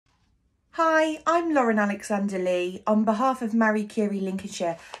Hi, I'm Lauren Alexander Lee. On behalf of Marie Curie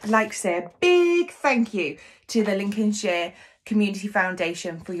Lincolnshire, I'd like to say a big thank you to the Lincolnshire Community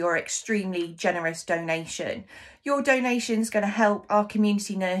Foundation for your extremely generous donation. Your donation is going to help our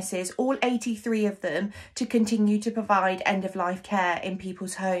community nurses, all 83 of them, to continue to provide end-of-life care in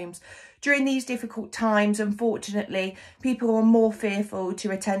people's homes. During these difficult times, unfortunately, people are more fearful to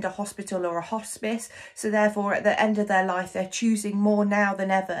attend a hospital or a hospice, so therefore at the end of their life they're choosing more now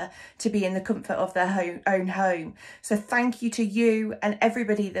than ever to be in the comfort of their own home. So thank you to you and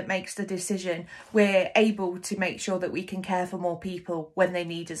everybody that makes the decision. We're able to make sure that we can care for more people when they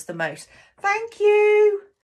need us the most. Thank you.